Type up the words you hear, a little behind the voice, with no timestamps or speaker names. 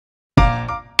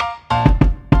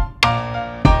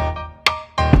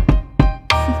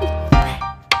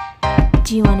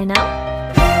Do you wanna know?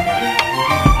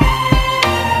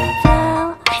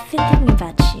 Well, I've been thinking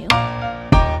about you,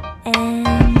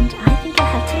 and I think I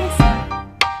have to listen,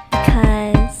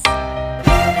 because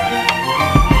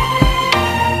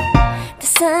the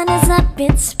sun is up,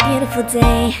 it's a beautiful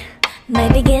day. My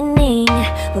beginning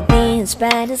will be as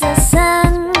bright as the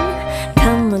sun.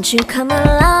 Come, won't you come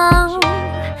along?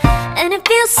 And it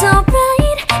feels so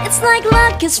bright, it's like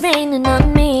luck is raining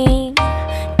on me.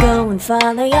 Go and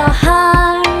follow your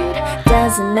heart,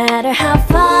 doesn't matter how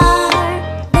far.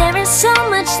 There is so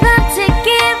much love to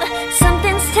give,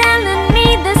 something's telling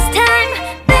me this time.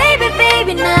 Baby,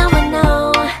 baby, now I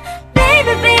know.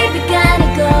 Baby, baby, gotta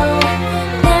go.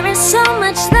 There is so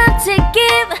much love to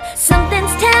give,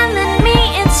 something's telling me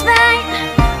it's right.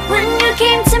 When you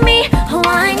came to me, oh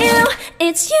I knew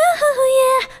it's you,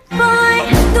 yeah, boy.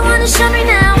 The one who showed me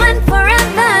now and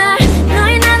forever. No,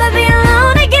 you'll never be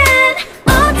alone again.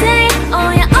 All day,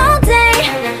 oh yeah, all day.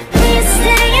 Please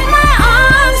stay in my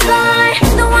arms, boy.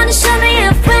 The one who showed me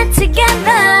if we're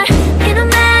together. It don't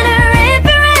matter if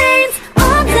it rains.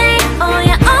 All day, oh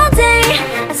yeah, all day.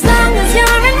 As long as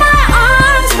you're in my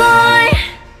arms, boy.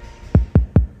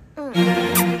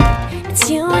 It's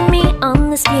you and me on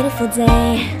this beautiful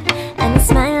day, and it's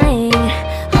smiling,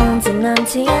 holding on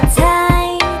to you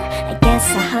tight. I guess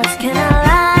our hearts can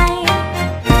align,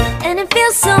 and it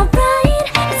feels so bright.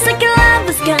 It's like your love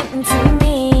has gotten to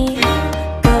me.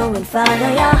 Go and follow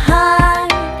your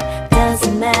heart,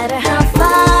 doesn't matter how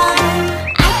far.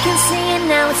 I can see it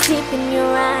now, it's deep in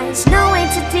your eyes. No way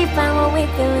to define what we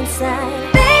feel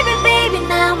inside. Baby, baby,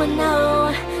 now I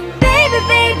know. Baby,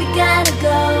 baby, gotta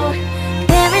go.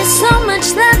 There is so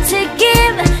much love to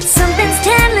give, something's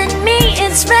telling me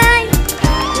it's right.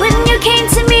 When you came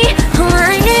to me, oh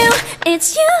I knew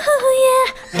it's you, yeah,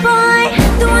 boy.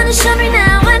 The one who showed me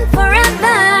now and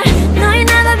forever. No, you'll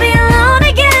never be alone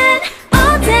again.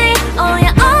 All day, oh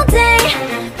yeah, all day.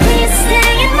 Please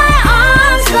stay in my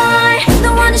arms, boy.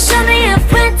 The one who showed me if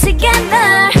we're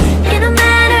together. It don't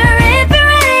matter if it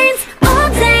rains. All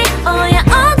day, oh yeah,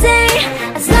 all day.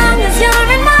 As long as you're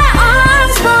in my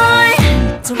arms, boy.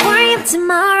 Don't worry about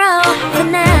tomorrow, for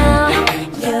now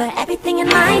you're everything in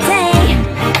my day.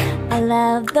 I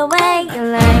love the way you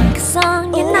like a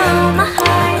song, you know my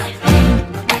heart.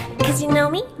 Cause you know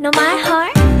me, know my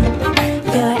heart.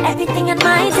 You're everything in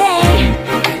my day.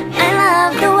 I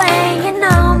love the way you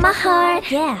know my heart.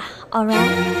 Yeah,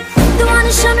 alright. The one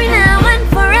who showed me now and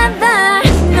forever.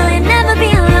 No, you'll never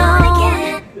be alone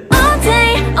again. All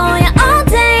day, oh yeah, all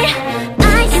day.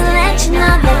 I can let you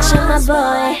know that you're my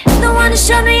boy. The one who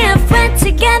showed me